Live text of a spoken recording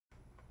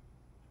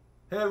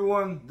Hey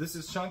everyone, this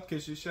is Sean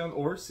Keshishan,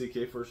 or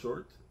CK for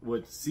short,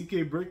 with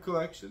CK Brick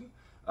Collection.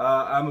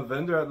 I'm a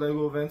vendor at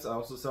LEGO events. I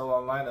also sell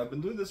online. I've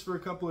been doing this for a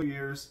couple of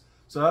years.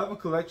 So I have a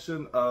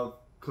collection of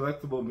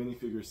collectible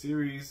minifigure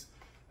series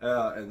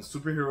and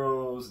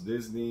superheroes,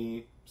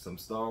 Disney, some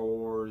Star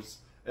Wars,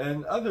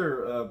 and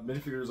other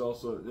minifigures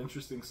also. An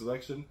interesting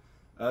selection.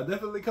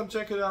 Definitely come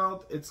check it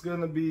out. It's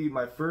going to be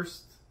my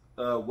first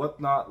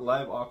Whatnot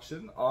live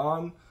auction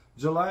on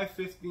July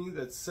 15th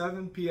at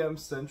 7 p.m.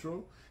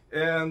 Central.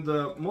 And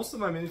most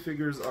of my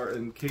minifigures are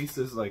in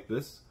cases like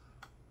this.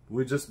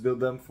 We just build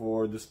them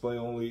for display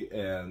only,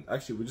 and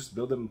actually we just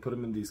build them and put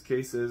them in these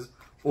cases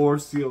or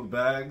sealed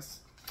bags,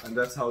 and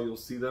that's how you'll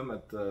see them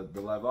at the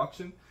live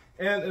auction.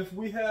 And if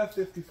we have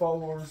 50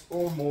 followers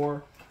or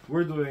more,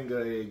 we're doing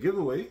a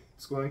giveaway.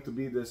 It's going to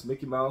be this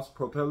Mickey Mouse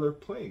propeller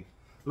plane.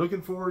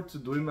 Looking forward to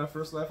doing my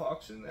first live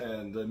auction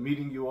and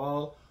meeting you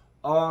all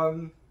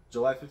on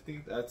July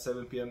 15th at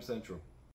 7 p.m. Central.